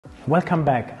Welcome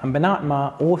back. I'm Bernard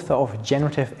Ma, author of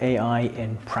Generative AI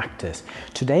in Practice.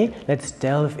 Today, let's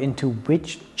delve into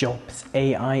which jobs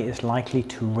AI is likely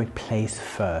to replace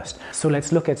first. So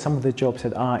let's look at some of the jobs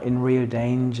that are in real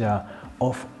danger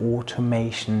of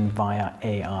automation via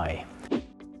AI.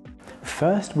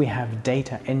 First, we have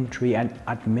data entry and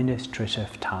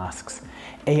administrative tasks.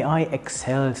 AI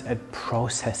excels at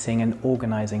processing and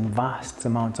organizing vast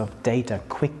amounts of data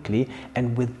quickly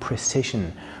and with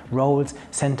precision. Roles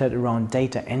centered around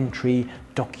data entry,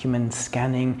 document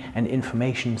scanning, and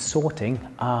information sorting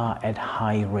are at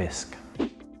high risk.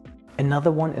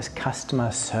 Another one is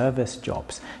customer service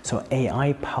jobs. So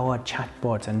AI-powered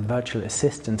chatbots and virtual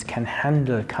assistants can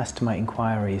handle customer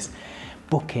inquiries,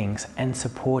 bookings and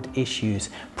support issues,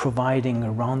 providing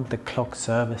around-the-clock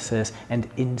services and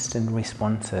instant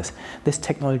responses. This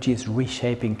technology is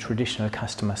reshaping traditional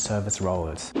customer service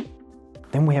roles.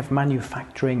 Then we have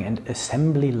manufacturing and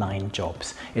assembly line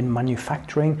jobs. In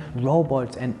manufacturing,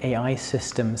 robots and AI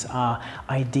systems are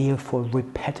ideal for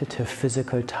repetitive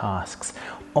physical tasks,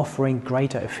 offering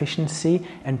greater efficiency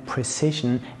and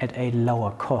precision at a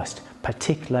lower cost,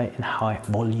 particularly in high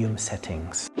volume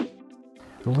settings.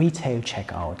 Retail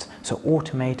checkouts, so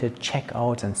automated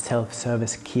checkouts and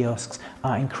self-service kiosks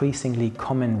are increasingly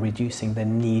common, reducing the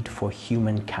need for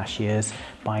human cashiers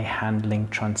by handling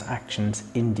transactions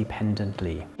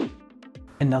independently.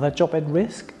 Another job at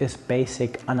risk is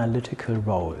basic analytical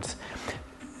roles.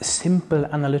 Simple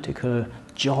analytical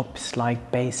jobs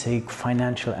like basic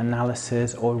financial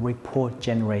analysis or report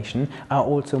generation are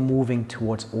also moving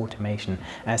towards automation,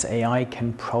 as AI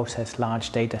can process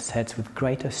large data sets with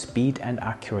greater speed and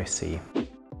accuracy.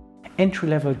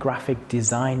 Entry-level graphic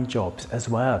design jobs as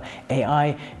well.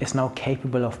 AI is now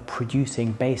capable of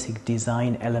producing basic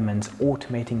design elements,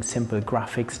 automating simple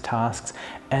graphics tasks,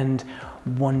 and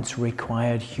once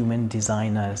required human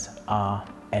designers are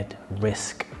at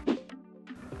risk.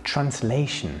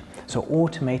 Translation. So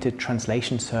automated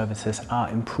translation services are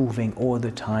improving all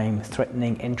the time,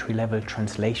 threatening entry-level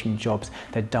translation jobs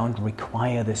that don't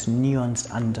require this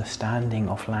nuanced understanding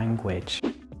of language.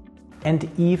 And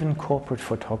even corporate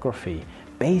photography.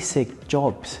 Basic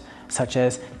jobs such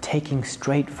as taking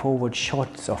straightforward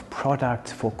shots of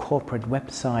products for corporate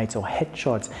websites or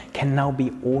headshots can now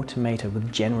be automated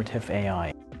with generative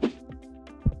AI.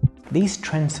 These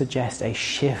trends suggest a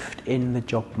shift in the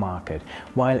job market.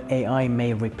 While AI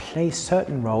may replace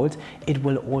certain roles, it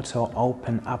will also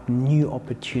open up new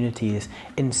opportunities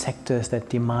in sectors that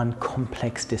demand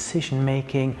complex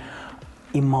decision-making,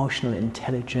 emotional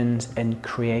intelligence, and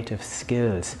creative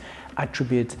skills,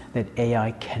 attributes that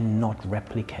AI cannot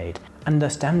replicate.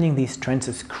 Understanding these trends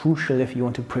is crucial if you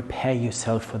want to prepare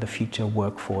yourself for the future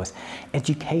workforce.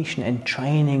 Education and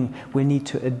training will need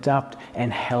to adapt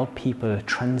and help people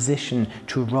transition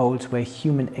to roles where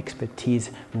human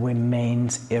expertise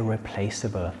remains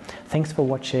irreplaceable. Thanks for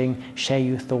watching. Share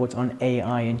your thoughts on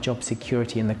AI and job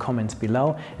security in the comments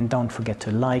below, and don't forget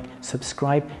to like,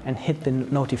 subscribe, and hit the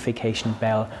notification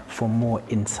bell for more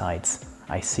insights.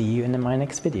 I see you in my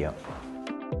next video.